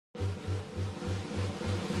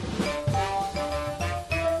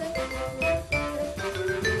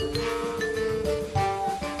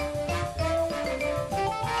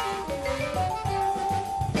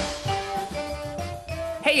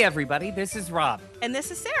Hey everybody, this is Rob. And this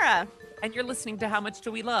is Sarah. And you're listening to How Much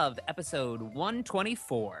Do We Love, episode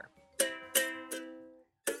 124.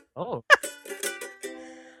 Oh.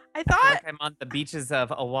 I I thought... feel like I'm on the beaches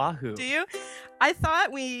of Oahu. Do you? I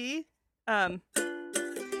thought we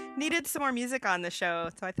needed some more music on the show,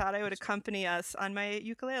 so I thought I would accompany us on my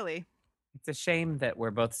ukulele. It's a shame that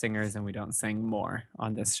we're both singers and we don't sing more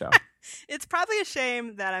on this show. It's probably a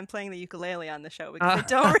shame that I'm playing the ukulele on the show because I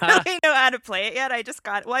don't really know how to play it yet.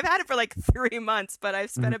 I've had it for like 3 months, but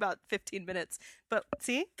I've spent about 15 minutes. But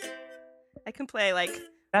see, I can play like...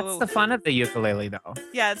 That's the fun of the ukulele, though.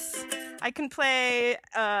 Yes. I can play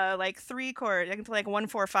like 3 chords. I can play like 1,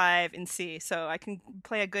 4, 5 in C. So I can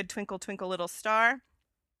play a good Twinkle, Twinkle, Little Star.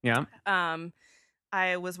 Yeah.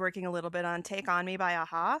 I was working a little bit on Take On Me by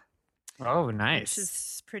a-ha. Oh, nice. Which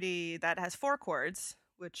is pretty... That has 4 chords,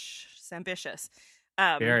 which is ambitious.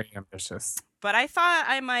 Very ambitious. But I thought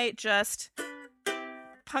I might just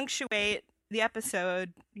punctuate the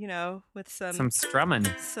episode, with some strumming.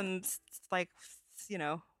 Some, like,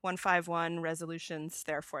 151 resolutions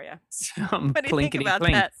there for you. Some what do you think about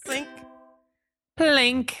plink. that? Plink.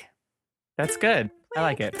 Plink. That's good. Plink, I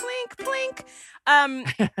like it. Plink, plink.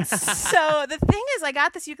 So the thing is, I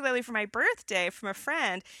got this ukulele for my birthday from a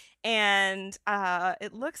friend, and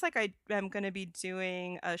it looks like I am going to be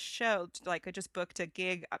doing a show. Like, I just booked a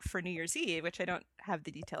gig for New Year's Eve, which I don't have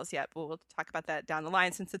the details yet, but we'll talk about that down the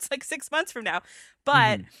line since it's like 6 months from now.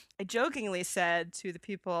 But I jokingly said to the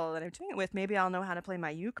people that I'm doing it with, maybe I'll know how to play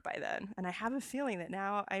my uke by then. And I have a feeling that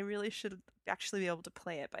now I really should actually be able to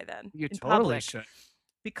play it by then. You in totally public, should.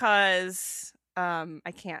 Because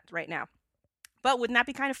I can't right now. But wouldn't that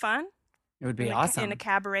be kind of fun? It would be awesome. In a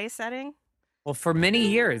cabaret setting? Well, for many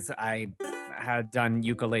years, I had done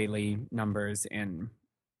ukulele numbers in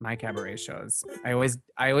my cabaret shows. I always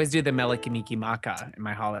do the Melikiniki Maka in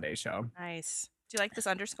my holiday show. Nice. Do you like this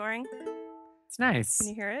underscoring? It's nice. Can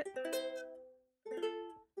you hear it?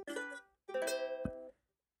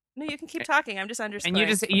 No, you can keep talking. I'm just underscoring. And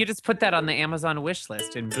you just put that on the Amazon wish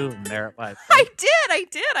list, and boom, there it was. I did.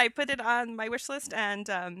 I put it on my wish list, and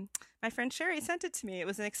my friend Sherry sent it to me. It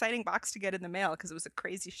was an exciting box to get in the mail because it was a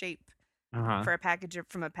crazy shape for a package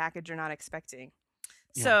from a package you're not expecting.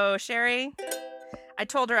 Yeah. So Sherry, I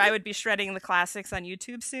told her I would be shredding the classics on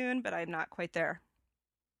YouTube soon, but I'm not quite there.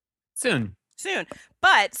 Soon.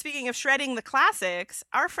 But speaking of shredding the classics,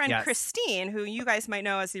 our friend Yes. Christine, who you guys might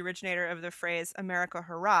know as the originator of the phrase America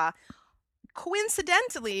Hurrah,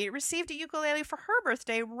 coincidentally received a ukulele for her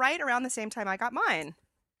birthday right around the same time I got mine.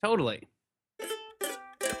 Totally.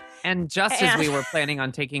 And just as we were planning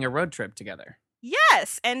on taking a road trip together.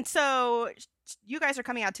 Yes. And so you guys are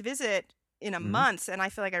coming out to visit in a month, and I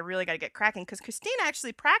feel like I really got to get cracking because Christine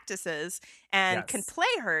actually practices and can play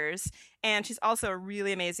hers, and she's also a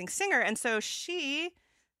really amazing singer. And so she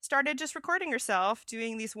started just recording herself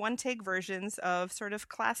doing these one-take versions of sort of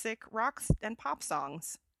classic rock and pop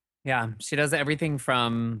songs. Yeah, she does everything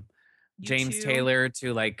from James Taylor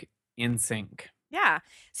to like NSYNC. Yeah.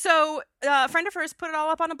 So a friend of hers put it all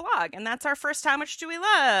up on a blog, and that's our first How Much Do We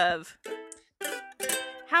Love?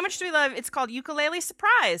 How Much Do We Love? It's called Ukulele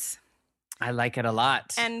Surprise. I like it a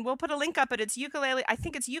lot. And we'll put a link up, but it's ukulele. I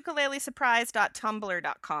think it's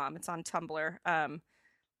ukulelesurprise.tumblr.com. It's on Tumblr.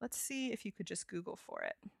 Let's see if you could just Google for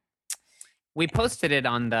it. We posted it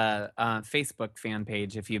on the Facebook fan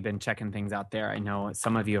page if you've been checking things out there. I know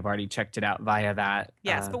some of you have already checked it out via that.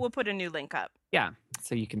 Yes, but we'll put a new link up. Yeah,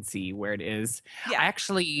 so you can see where it is. Yeah. I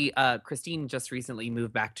actually, Christine just recently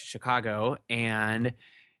moved back to Chicago, and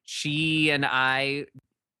she and I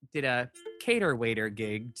did a cater waiter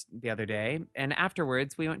gig the other day, and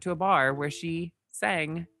afterwards we went to a bar where she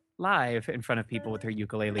sang live in front of people with her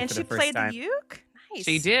ukulele for the first time. And she played the uke? Nice.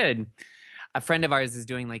 She did. A friend of ours is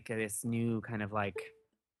doing like this new kind of like,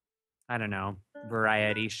 I don't know,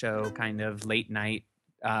 variety show kind of late night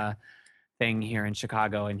thing here in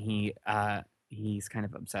Chicago, and he's kind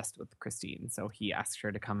of obsessed with Christine, so he asked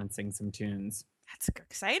her to come and sing some tunes. That's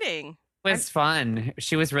exciting. It was fun.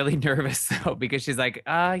 She was really nervous though, because she's like,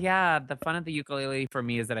 yeah, the fun of the ukulele for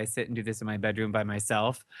me is that I sit and do this in my bedroom by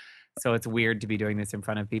myself. So it's weird to be doing this in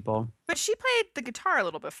front of people. But she played the guitar a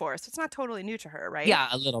little before, so it's not totally new to her, right? Yeah,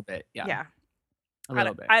 a little bit. Yeah. A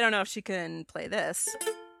little bit. I don't know if she can play this.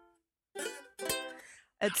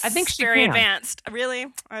 I think she's very advanced. Really?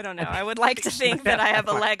 I don't know. I would like to think that I have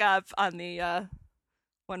a leg up on the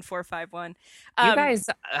 1451. You guys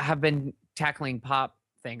have been tackling pop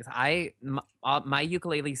things. My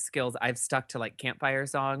ukulele skills, I've stuck to like campfire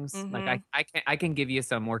songs. Like I can give you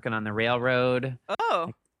some Working on the Railroad.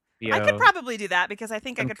 Oh, I could probably do that because I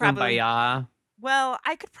think I could probably. Kumbaya. Well,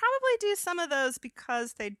 I could probably do some of those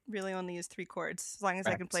because they really only use 3 chords, as long as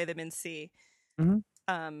I can play Correct. them in C. Hmm.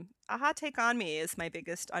 Aha Take On Me is my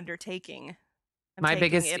biggest undertaking. I'm My taking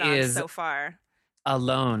biggest it on is so far.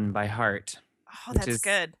 Alone by Heart, Oh, which that's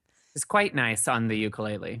good. is quite nice on the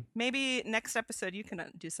ukulele. Maybe next episode you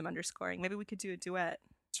can do some underscoring. Maybe we could do a duet.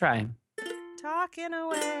 Try. Talking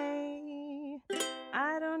away.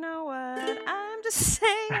 I don't know what I'm just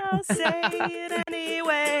saying. I'll say it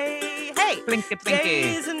anyway. Hey, Blinky blinky.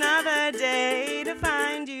 day's another day to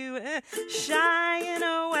find you shying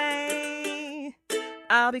away.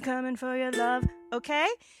 I'll be coming for your love, okay?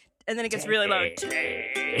 And then it gets really low.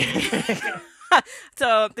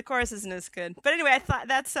 So the chorus isn't as good. But anyway, I thought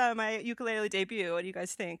that's my ukulele debut. What do you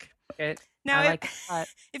guys think? Okay. Now, I like that.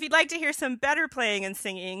 if you'd like to hear some better playing and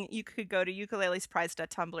singing, you could go to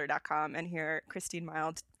ukulelesurprise.tumblr.com and hear Christine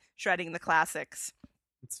Mild shredding the classics.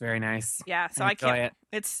 It's very nice. Yeah, so I enjoy it.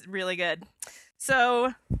 It's really good.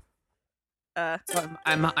 So, So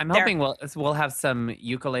I'm hoping we'll have some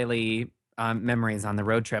ukulele memories on the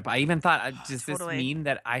road trip. I even thought, does Totally. this mean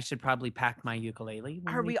that I should probably pack my ukulele?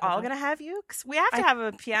 Are we all gonna have ukes? We have to have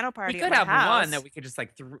a piano party. We could at my have house. one that we could just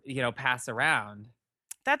like pass around.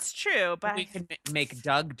 That's true, but we can make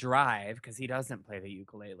Doug drive because he doesn't play the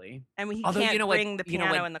ukulele, and he Although, can't bring the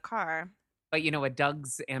piano in the car. But you know what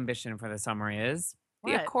Doug's ambition for the summer is?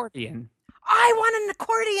 The What? accordion. I want an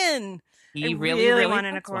accordion. He I really want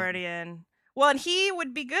an wants one. accordion. Well, and he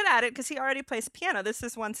would be good at it because he already plays piano. This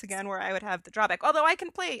is once again where I would have the drawback. Although I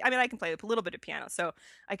can play a little bit of piano, so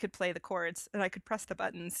I could play the chords and I could press the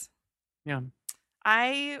buttons. Yeah.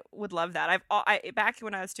 I would love that. Back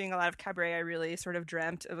when I was doing a lot of cabaret, I really sort of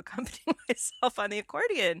dreamt of accompanying myself on the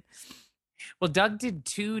accordion. Well, Doug did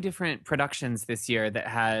 2 different productions this year that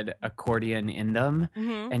had accordion in them,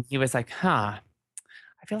 and he was like, "Huh,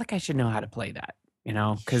 I feel like I should know how to play that."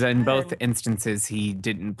 Because in both instances he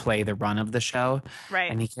didn't play the run of the show,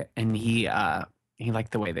 right? And he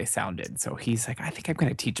liked the way they sounded, so he's like, I think I'm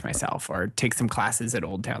going to teach myself or take some classes at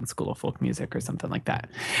Old Town School of Folk Music or something like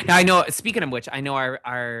that. Now, I know, speaking of which, I know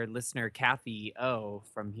our listener Kathy O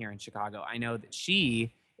from here in Chicago. I know that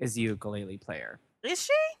she is a ukulele player. Is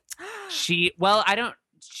she? She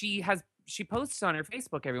posts on her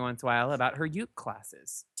Facebook every once in a while about her uke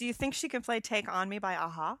classes. Do you think she can play "Take on Me" by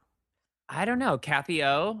Aha? I don't know, Kathy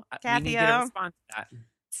O. Kathy we need to get a response to that.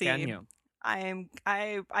 See, Can you? I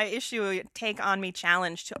issue a "Take on Me"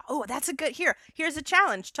 challenge to. Oh, that's a good. Here's a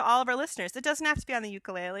challenge to all of our listeners. It doesn't have to be on the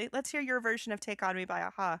ukulele. Let's hear your version of "Take on Me" by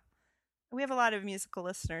Aha. We have a lot of musical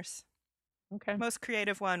listeners. Okay. Most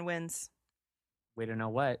creative one wins. We don't know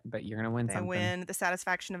what, but you're gonna win something. They win the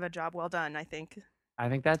satisfaction of a job well done, I think. I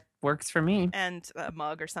think that works for me. And a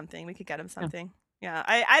mug or something. We could get him something. Yeah,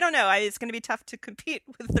 I don't know. It's going to be tough to compete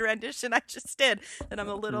with the rendition I just did. And I'm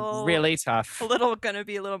really tough. Going to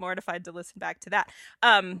be a little mortified to listen back to that.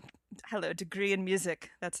 Hello, degree in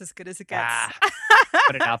music. That's as good as it gets.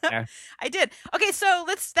 Put it out there. I did. Okay, so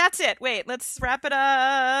that's it. Wait, let's wrap it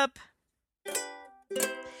up.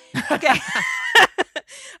 Okay.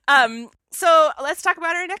 So let's talk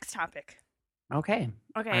about our next topic. Okay.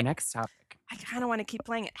 Our next topic. I kind of want to keep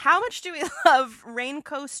playing it. How much do we love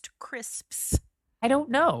Raincoast Crisps? I don't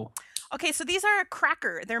know. Okay, so these are a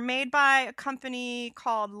cracker. They're made by a company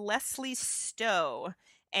called Leslie Stowe,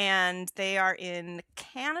 and they are in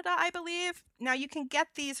Canada, I believe. Now, you can get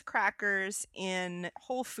these crackers in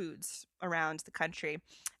Whole Foods around the country,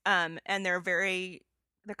 and they're kind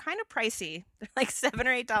of pricey. They're like $7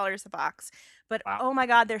 or $8 a box, but wow. Oh my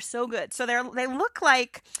God, they're so good. So they look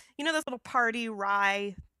like, those little party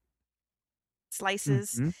rye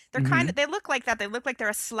slices. Mm-hmm. They're they look like that. They look like they're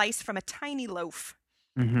a slice from a tiny loaf,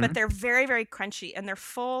 but they're very, very crunchy, and they're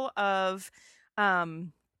full of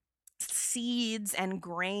seeds and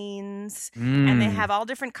grains, and they have all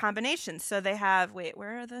different combinations. So they have,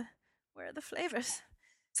 where are the flavors?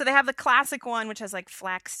 So they have the classic one, which has like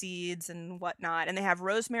flax seeds and whatnot, and they have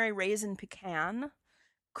rosemary, raisin, pecan,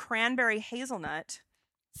 cranberry, hazelnut,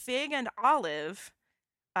 fig and olive,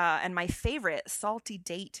 and my favorite, salty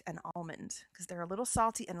date and almond, because they're a little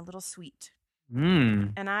salty and a little sweet.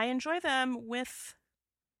 And I enjoy them with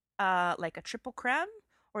like a triple creme,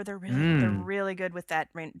 or they're really good with that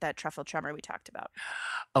truffle trimmer we talked about.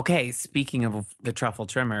 Okay, speaking of the truffle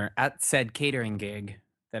trimmer, at said catering gig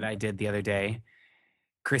that I did the other day,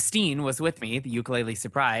 Christine was with me, the ukulele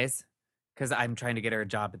surprise, because I'm trying to get her a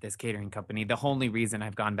job at this catering company. The only reason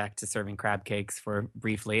I've gone back to serving crab cakes for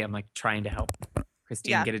briefly, I'm like trying to help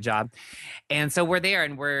Christine get a job. And so we're there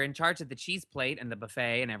and we're in charge of the cheese plate and the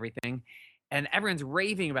buffet and everything. And everyone's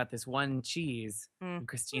raving about this one cheese. And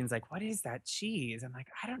Christine's like, what is that cheese? I'm like,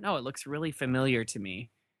 I don't know. It looks really familiar to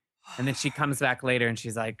me. And then she comes back later and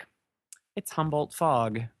she's like, it's Humboldt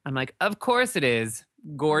Fog. I'm like, of course it is.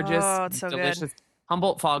 Gorgeous, Oh, it's so good. delicious.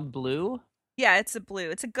 Humboldt Fog blue. Yeah, it's a blue.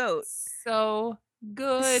 It's a goat. So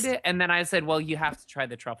good. And then I said, well, you have to try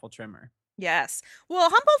the truffle trimmer. Yes. Well,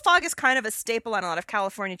 Humboldt Fog is kind of a staple on a lot of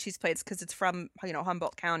California cheese plates because it's from,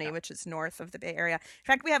 Humboldt County, Yeah. which is north of the Bay Area. In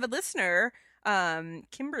fact, we have a listener,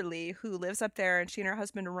 Kimberly, who lives up there, and she and her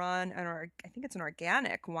husband run I think it's an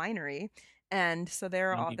organic winery. And so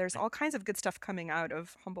there's all kinds of good stuff coming out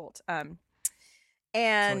of Humboldt.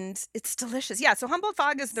 And it's delicious. Yeah, so Humboldt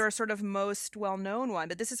Fog is their sort of most well-known one,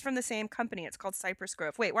 but this is from the same company. It's called Cypress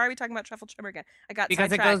Grove. Wait, why are we talking about truffle trimmer again? I got because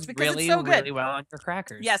it sidetracked goes because really, it's so good. really well on your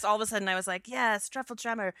crackers. Yes, all of a sudden I was like, yes, truffle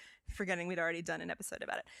trimmer, forgetting we'd already done an episode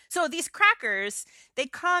about it. So these crackers, they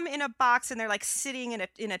come in a box and they're like sitting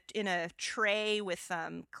in a tray with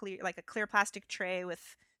a clear plastic tray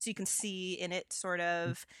with so you can see in it sort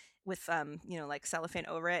of with like cellophane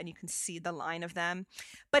over it and you can see the line of them.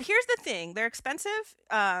 But here's the thing, they're expensive.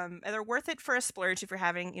 And they're worth it for a splurge if you're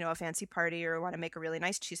having, a fancy party or want to make a really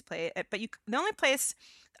nice cheese plate. But the only place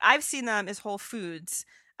I've seen them is Whole Foods.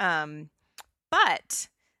 But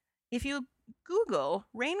if you Google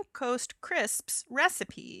Raincoast Crisps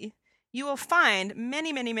recipe, you will find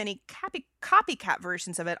many, many, many copycat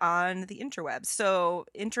versions of it on the interwebs. So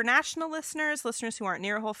international listeners who aren't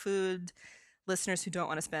near Whole Foods, listeners who don't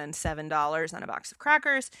want to spend $7 on a box of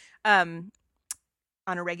crackers on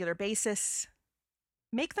a regular basis,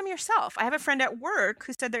 make them yourself. I have a friend at work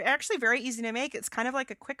who said they're actually very easy to make. It's kind of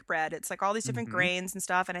like a quick bread. It's like all these different grains and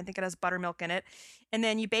stuff, and I think it has buttermilk in it. And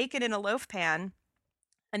then you bake it in a loaf pan,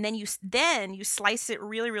 and then you slice it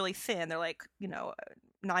really, really thin. They're like,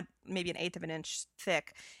 not maybe an eighth of an inch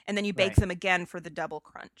thick, and then you bake them again for the double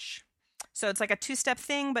crunch. So it's like a two-step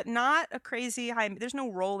thing, but not a crazy high. There's no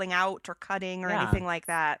rolling out or cutting or anything like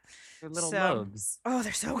that. They're little loaves. Oh,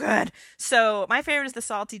 they're so good. So my favorite is the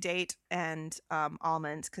salty date and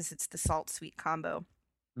almonds because it's the salt-sweet combo.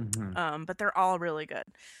 But they're all really good.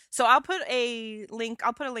 So I'll put a link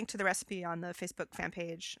to the recipe on the Facebook fan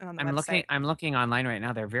page and on the website. I'm looking online right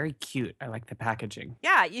now. They're very cute. I like the packaging.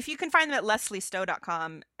 Yeah, if you can find them at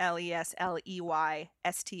lesleystowe.com,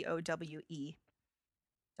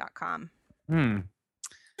 LESLEYSTOWE.com.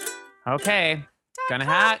 Okay. Gonna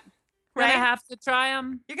have to try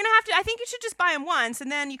them. You're gonna have to. I think you should just buy them once,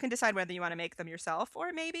 and then you can decide whether you want to make them yourself,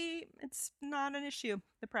 or maybe it's not an issue.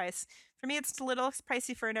 The price for me, it's a little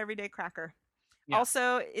pricey for an everyday cracker. Yeah.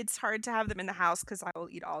 Also, it's hard to have them in the house because I will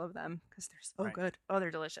eat all of them because they're so good. Oh,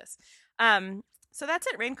 they're delicious. So that's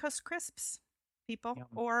it. Raincoast Crisps, people,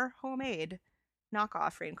 or homemade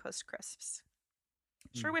knockoff Raincoast Crisps.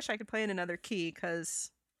 Sure wish I could play in another key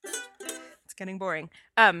because it's getting boring.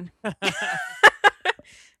 But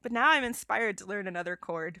now I'm inspired to learn another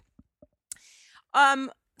chord.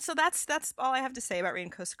 So that's all I have to say about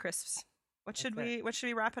Raincoast Crisps. What should we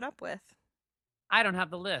wrap it up with? I don't have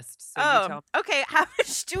the list. So okay. How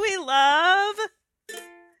much do we love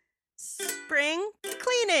spring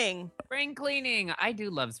cleaning? Spring cleaning. I do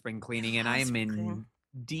love spring cleaning, and I'm in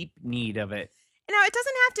deep need of it. Now, it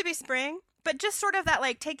doesn't have to be spring, but just sort of that,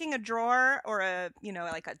 like taking a drawer or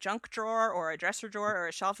like a junk drawer or a dresser drawer or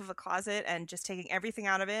a shelf of a closet and just taking everything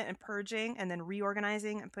out of it and purging and then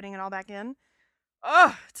reorganizing and putting it all back in.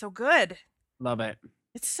 Oh, it's so good. Love it.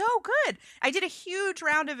 It's so good. I did a huge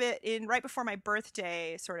round of it right before my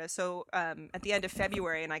birthday, sort of. So at the end of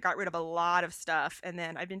February, and I got rid of a lot of stuff. And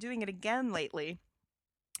then I've been doing it again lately.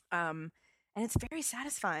 And it's very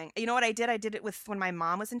satisfying. You know what I did? I did it when my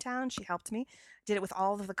mom was in town. She helped me. Did it with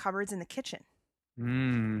all of the cupboards in the kitchen.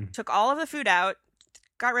 Took all of the food out,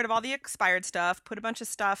 got rid of all the expired stuff, put a bunch of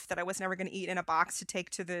stuff that I was never going to eat in a box to take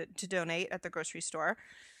to donate at the grocery store.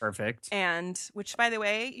 Perfect. And which, by the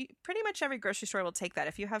way, pretty much every grocery store will take that.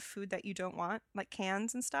 If you have food that you don't want, like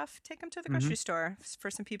cans and stuff, take them to the grocery store for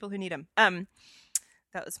some people who need them.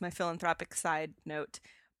 That was my philanthropic side note.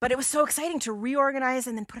 But it was so exciting to reorganize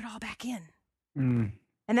and then put it all back in.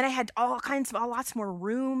 And then I had lots more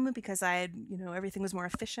room because I had, everything was more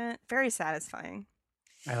efficient. Very satisfying.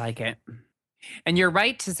 I like it. And you're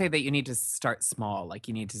right to say that you need to start small. Like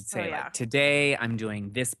you need to say, like, today I'm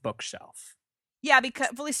doing this bookshelf. Yeah, because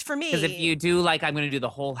at least for me. Because if you do I'm going to do the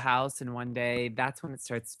whole house in one day, that's when it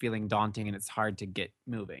starts feeling daunting and it's hard to get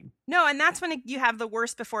moving. No, and that's when you have the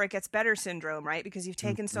worse before it gets better syndrome, right? Because you've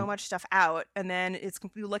taken so much stuff out, and then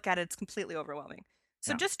you look at it, it's completely overwhelming.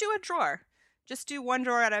 So just do a drawer. Just do one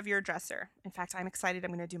drawer out of your dresser. In fact, I'm excited.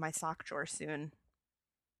 I'm going to do my sock drawer soon.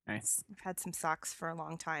 Nice. I've had some socks for a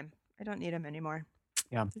long time. I don't need them anymore.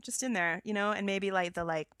 Yeah. They're just in there, and maybe like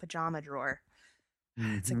the pajama drawer.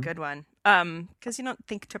 It's a Mhm. good one. Because you don't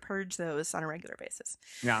think to purge those on a regular basis.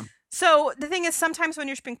 Yeah. So the thing is, sometimes when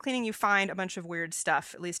you're spring cleaning, you find a bunch of weird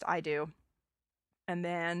stuff. At least I do. And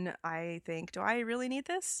then I think, do I really need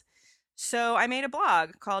this? So I made a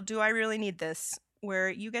blog called Do I Really Need This? Where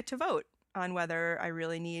you get to vote on whether I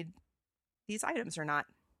really need these items or not.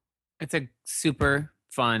 It's a super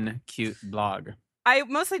fun, cute blog. I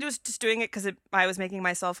mostly was just doing it because I was making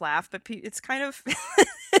myself laugh, but it's kind of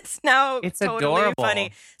it's now It's totally adorable.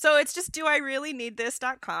 funny. So it's just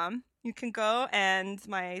doireallyneedthis.com. You can go, and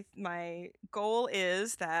my goal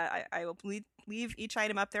is that I will leave each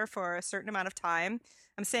item up there for a certain amount of time.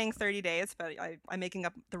 I'm saying 30 days, but I'm making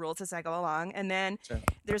up the rules as I go along. And then Sure.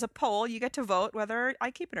 there's a poll. You get to vote whether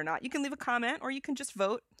I keep it or not. You can leave a comment, or you can just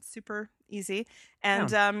vote. Super easy. And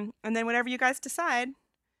then whatever you guys decide,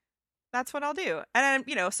 that's what I'll do. And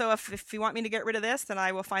so if you want me to get rid of this, then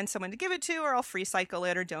I will find someone to give it to, or I'll free cycle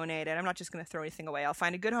it or donate it. I'm not just going to throw anything away. I'll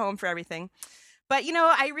find a good home for everything. But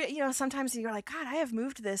sometimes you're like, God, I have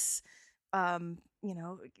moved this, keychain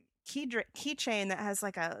that has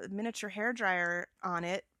like a miniature hair dryer on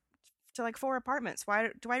it to like 4 apartments. Why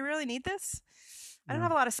do I really need this? I don't Yeah.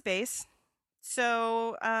 have a lot of space,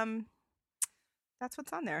 so that's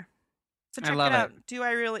what's on there. So I check love it out. it.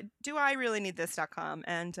 Do I really need this.com,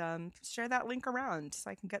 and share that link around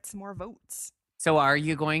so I can get some more votes. So are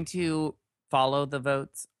you going to follow the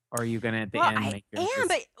votes, or are you going to at the end I make your am,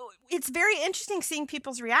 but it's very interesting seeing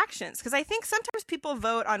people's reactions, because I think sometimes people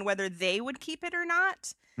vote on whether they would keep it or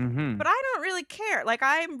not. Mm-hmm. But I don't really care. Like,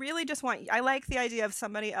 I really just I like the idea of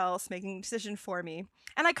somebody else making a decision for me.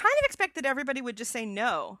 And I kind of expect that everybody would just say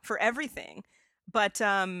no for everything. But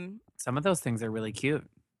Some of those things are really cute.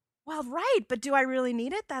 well, right, but do I really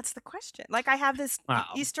need it? That's the question. Like, I have this Wow.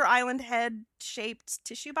 Easter Island head shaped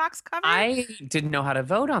tissue box cover. I didn't know how to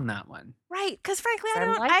vote on that one. Right, because frankly,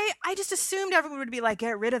 I just assumed everyone would be like,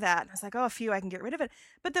 get rid of that. And I was like, oh, a few, I can get rid of it.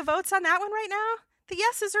 But the votes on that one right now, the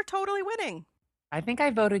yeses are totally winning. I think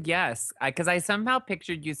I voted yes, because I somehow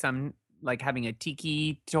pictured you like having a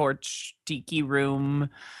tiki room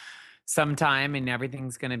sometime, and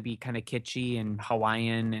everything's going to be kind of kitschy and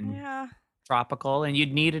Hawaiian and Yeah. tropical, and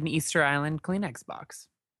you'd need an Easter Island Kleenex box.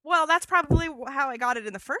 Well, that's probably how I got it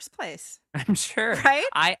in the first place. I'm sure. Right?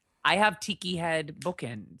 I have tiki head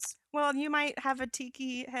bookends. Well, you might have a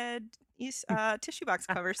tiki head tissue box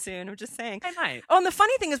cover soon. I'm just saying. I might. Oh, and the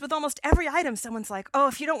funny thing is, with almost every item, someone's like, oh,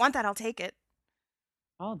 if you don't want that, I'll take it.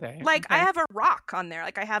 All day. Like, Okay. I have a rock on there.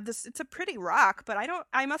 Like, I have this, it's a pretty rock, but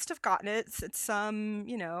I must have gotten it. It's some,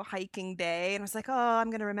 hiking day. And I was like, oh,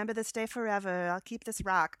 I'm going to remember this day forever. I'll keep this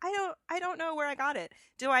rock. I don't know where I got it.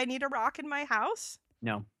 Do I need a rock in my house?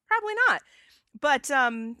 No. Probably not. But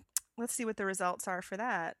let's see what the results are for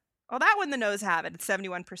that. Oh, that one, the no's have it. It's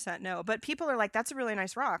 71% no. But people are like, that's a really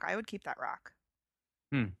nice rock. I would keep that rock.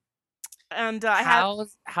 And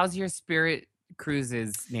how's your Spirit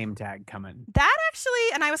Cruises name tag coming? That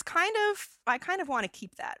actually, and I kind of want to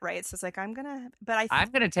keep that, right? So it's like, I'm gonna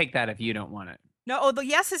take that if you don't want it. No, the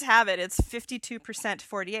yeses have it. It's 52% to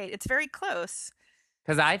 48. It's very close.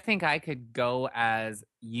 Because I think I could go as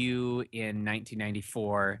you in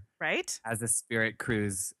 1994, right? As a Spirit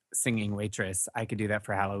Cruise singing waitress. I could do that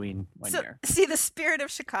for Halloween one year. See, the Spirit of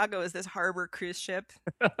Chicago is this harbor cruise ship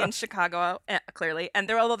in Chicago, clearly. And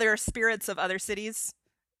although there are spirits of other cities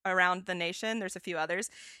around the nation, there's a few others.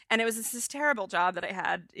 And it was this terrible job that I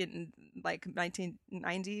had in like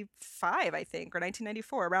 1995, I think, or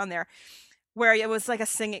 1994, around there, where it was like a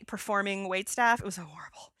performing wait staff. It was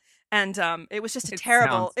horrible. And it was just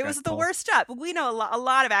it was the worst job. We know a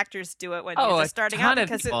lot of actors do it when you're just starting out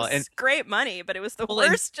because it was great money, but it was the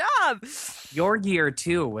worst job. Your year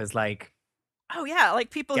too was like, oh yeah, like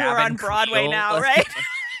people who are on Broadway now, right?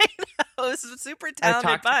 It was a super talented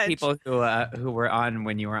I talked bunch. to people who were on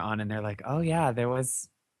when you were on, and they're like, oh yeah,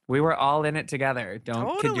 we were all in it together.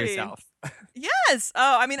 Don't kid yourself. Yes.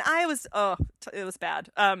 Oh, I mean, it was bad.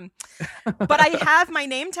 But I have my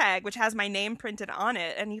name tag, which has my name printed on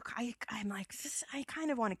it. And I'm like, I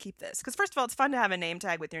kind of want to keep this. Because first of all, it's fun to have a name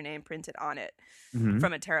tag with your name printed on it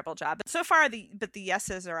from a terrible job. But so far, the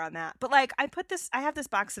yeses are on that. But like, I have this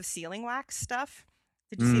box of sealing wax stuff.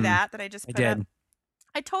 Did you see that I just put up?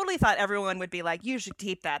 I totally thought everyone would be like, you should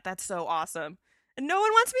keep that. That's so awesome. And no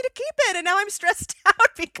one wants me to keep it. And now I'm stressed out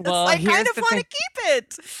because I kind of want to keep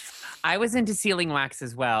it. I was into sealing wax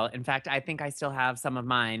as well. In fact, I think I still have some of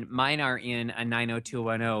mine. Mine are in a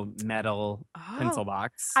 90210 metal pencil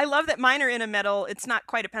box. I love that mine are in a metal. It's not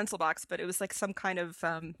quite a pencil box, but it was like some kind of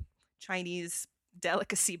Chinese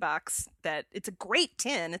delicacy box that it's a great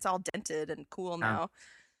tin. It's all dented and cool now.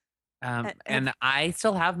 And I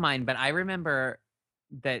still have mine, but I remember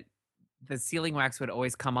that the sealing wax would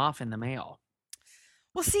always come off in the mail.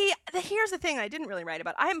 Well, see, here's the thing I didn't really write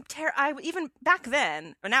about. I even back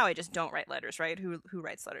then, or now I just don't write letters, right? Who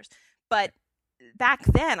writes letters? But back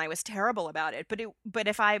then I was terrible about it. But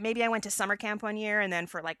if I went to summer camp one year and then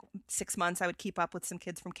for like 6 months I would keep up with some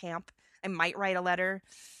kids from camp. I might write a letter.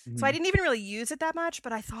 So I didn't even really use it that much,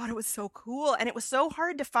 but I thought it was so cool and it was so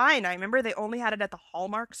hard to find. I remember they only had it at the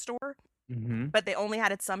Hallmark store. But they only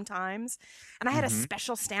had it sometimes. And I had a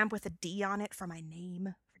special stamp with a D on it for my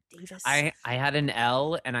name, for Davis. I had an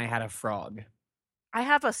L and I had a frog. I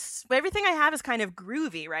have everything I have is kind of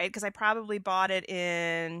groovy, right? Because I probably bought it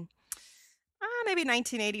in maybe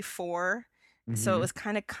 1984. So it was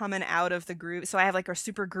kind of coming out of the groove. So I have like a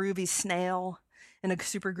super groovy snail and a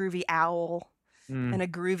super groovy owl and a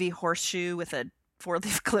groovy horseshoe with a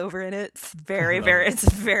 4-leaf clover in it. It's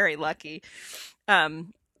it's very lucky.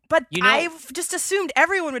 But I've just assumed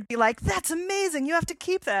everyone would be like, that's amazing. You have to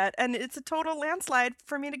keep that. And it's a total landslide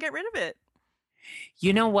for me to get rid of it.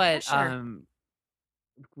 You know what?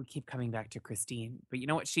 We keep coming back to Christine, but you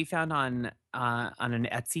know what she found on an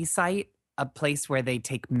Etsy site? A place where they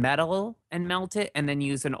take metal and melt it and then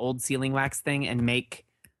use an old sealing wax thing and make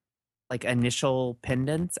like initial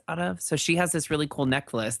pendants out of. So she has this really cool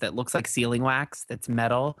necklace that looks like sealing wax that's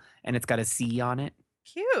metal and it's got a C on it.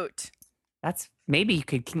 Cute. That's maybe you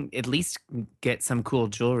could at least get some cool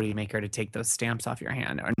jewelry maker to take those stamps off your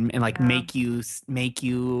hand and like make you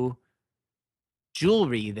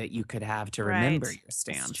jewelry that you could have to remember your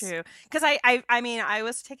stamps. That's true. Because I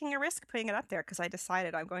was taking a risk putting it up there because I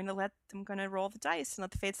decided I'm going to roll the dice and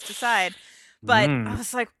let the fates decide. But I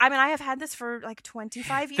was like, I have had this for like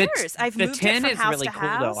 25 years. I've moved it from house to house. The tin is really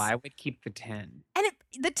cool, though. I would keep the tin. And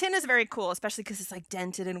the tin is very cool, especially because it's like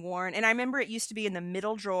dented and worn. And I remember it used to be in the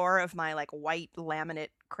middle drawer of my like white laminate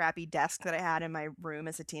crappy desk that I had in my room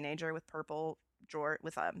as a teenager with purple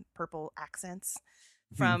purple accents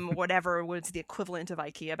from whatever was the equivalent of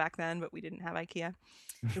IKEA back then, but we didn't have IKEA.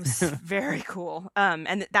 It was very cool.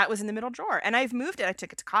 And that was in the middle drawer. And I've moved it. I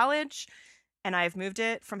took it to college. And I've moved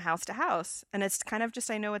it from house to house. And it's kind of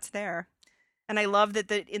just, I know it's there. And I love that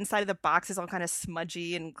the inside of the box is all kind of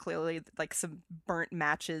smudgy and clearly like some burnt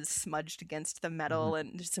matches smudged against the metal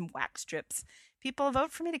and just some wax strips. People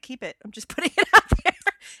vote for me to keep it. I'm just putting it out there.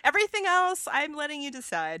 Everything else, I'm letting you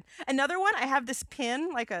decide. Another one, I have this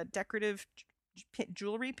pin, like a decorative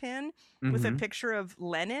jewelry pin with a picture of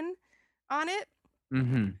Lenin on it.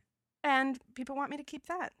 And people want me to keep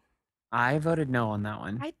that. I voted no on that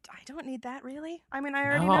one. I don't need that, really. I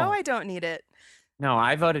already know I don't need it. No,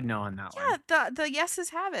 I voted no on that one. Yeah, the yeses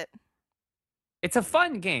have it. It's a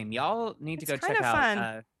fun game. Y'all need to go check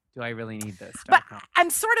out Do I Really Need This? But I'm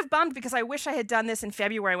sort of bummed because I wish I had done this in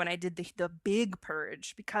February when I did the big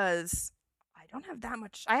purge because I don't have that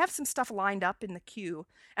much. I have some stuff lined up in the queue.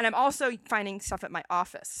 And I'm also finding stuff at my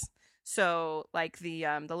office. So like the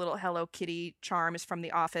little Hello Kitty charm is from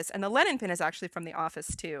the office. And the Lenin pin is actually from the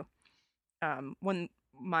office too. When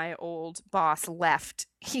my old boss left,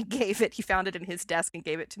 he found it in his desk and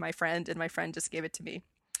gave it to my friend, and my friend just gave it to me.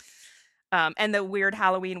 And the weird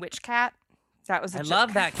Halloween witch cat. I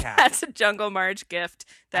love that cat. That's a Jungle March gift.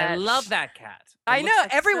 I love that cat. I know,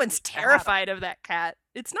 everyone's terrified of that cat.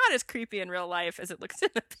 It's not as creepy in real life as it looks in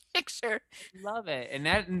the picture. Love it.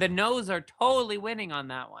 And the nose are totally winning on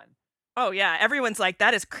that one. Oh yeah, everyone's like,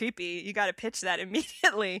 that is creepy. You got to pitch that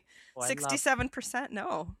immediately. 67%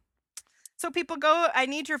 no. So people go, I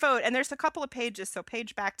need your vote. And there's a couple of pages, so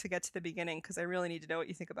page back to get to the beginning because I really need to know what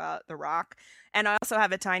you think about The Rock. And I also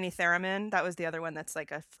have a tiny theremin. That was the other one that's like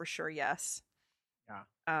a for sure yes.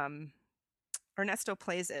 Yeah. Ernesto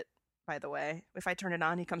plays it, by the way. If I turn it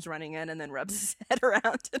on, he comes running in and then rubs his head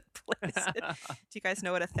around and plays it. Do you guys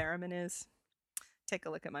know what a theremin is? Take a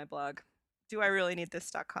look at my blog.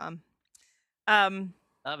 DoIReallyNeedThis.com.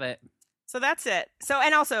 Love it. So that's it. So,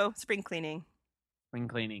 and also spring cleaning. Spring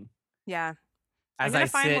cleaning. Yeah. As I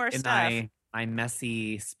sit in my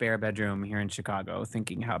messy spare bedroom here in Chicago,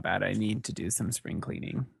 thinking how bad I need to do some spring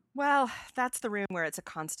cleaning. Well, that's the room where it's a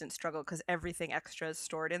constant struggle because everything extra is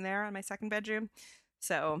stored in there in my second bedroom.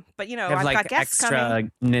 So, but I've got guests extra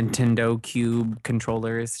coming. Nintendo Cube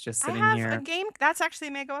controllers just sitting here. I have a game that's actually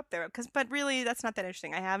may go up there but really that's not that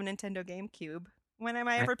interesting. I have a Nintendo GameCube. When am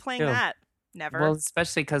I ever playing that? Never. Well,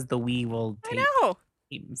 especially because the Wii will take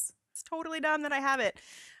games. It's totally dumb that I have it.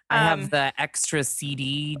 I have the extra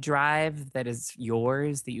CD drive that is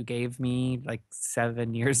yours that you gave me like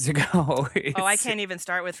 7 years ago. I can't even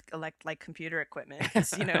start with like computer equipment.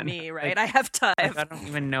 You know me, right? I have time. I don't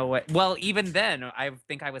even know what. Well, even then, I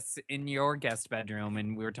think I was in your guest bedroom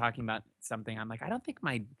and we were talking about something. I'm like, I don't think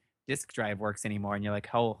my disk drive works anymore. And you're like,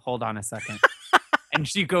 hold on a second.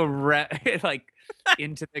 and you go like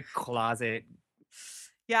into the closet.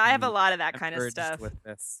 Yeah, I have a lot of that kind of Merged stuff. with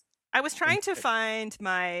this. I was trying to find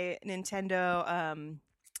my Nintendo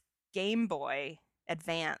Game Boy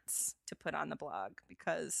Advance to put on the blog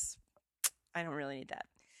because I don't really need that.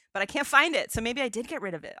 But I can't find it, so maybe I did get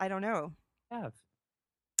rid of it. I don't know. Yeah.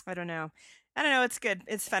 I don't know. It's good.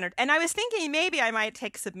 It's fun. And I was thinking maybe I might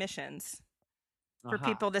take submissions for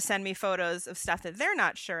people to send me photos of stuff that they're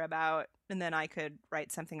not sure about, and then I could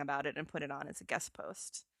write something about it and put it on as a guest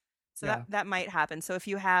post. So that might happen. So if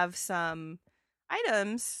you have some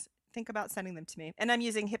items, think about sending them to me. And I'm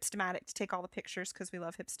using Hipstamatic to take all the pictures because we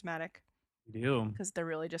love Hipstamatic. We do. Because they're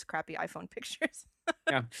really just crappy iPhone pictures.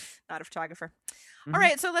 Yeah. Not a photographer. Mm-hmm. All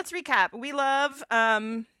right, so let's recap. We love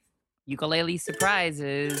ukulele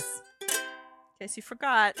surprises. In case you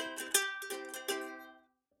forgot.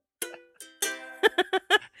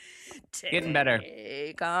 Getting better.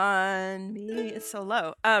 Take on me. It's so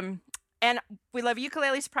low. And we love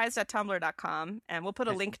ukulelesurprise.tumblr.com, and we'll put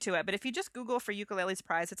a link to it. But if you just Google for ukulele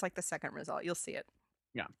surprise, it's like the second result. You'll see it.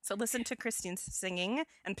 Yeah. So listen to Christine's singing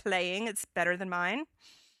and playing. It's better than mine.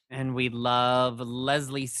 And we love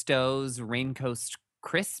Leslie Stowe's Raincoast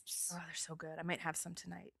Crisps. Oh, they're so good. I might have some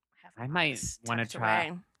tonight. I might want to try.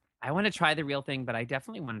 Away. I want to try the real thing, but I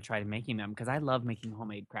definitely want to try making them because I love making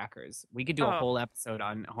homemade crackers. We could do a whole episode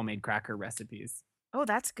on homemade cracker recipes. Oh,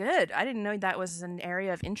 that's good. I didn't know that was an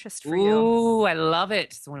area of interest for you. Ooh, I love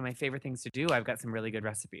it. It's one of my favorite things to do. I've got some really good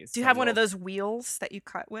recipes. Do you have one of those wheels that you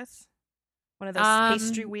cut with? One of those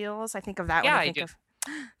pastry wheels? I think of that one. I do.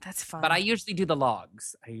 That's fun. But I usually do the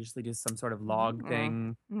logs. I usually do some sort of log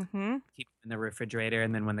thing. Mm-hmm. Keep them in the refrigerator,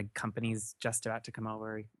 and then when the company's just about to come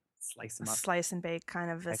over, slice them up. Slice and bake kind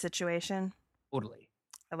of a situation. Totally.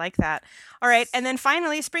 I like that. All right. And then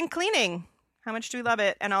finally, spring cleaning. How much do we love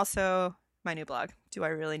it? And also my new blog, Do I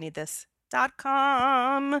Really Need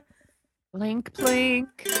This.com. Blink,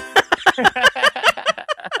 blink.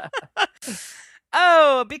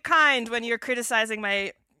 Oh, be kind when you're criticizing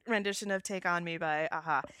my rendition of Take On Me by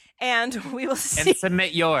a-ha. And we will see. And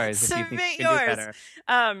submit yours if you think you can do better.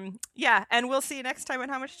 Yeah. And we'll see you next time on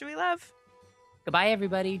How Much Do We Love? Goodbye,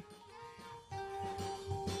 everybody.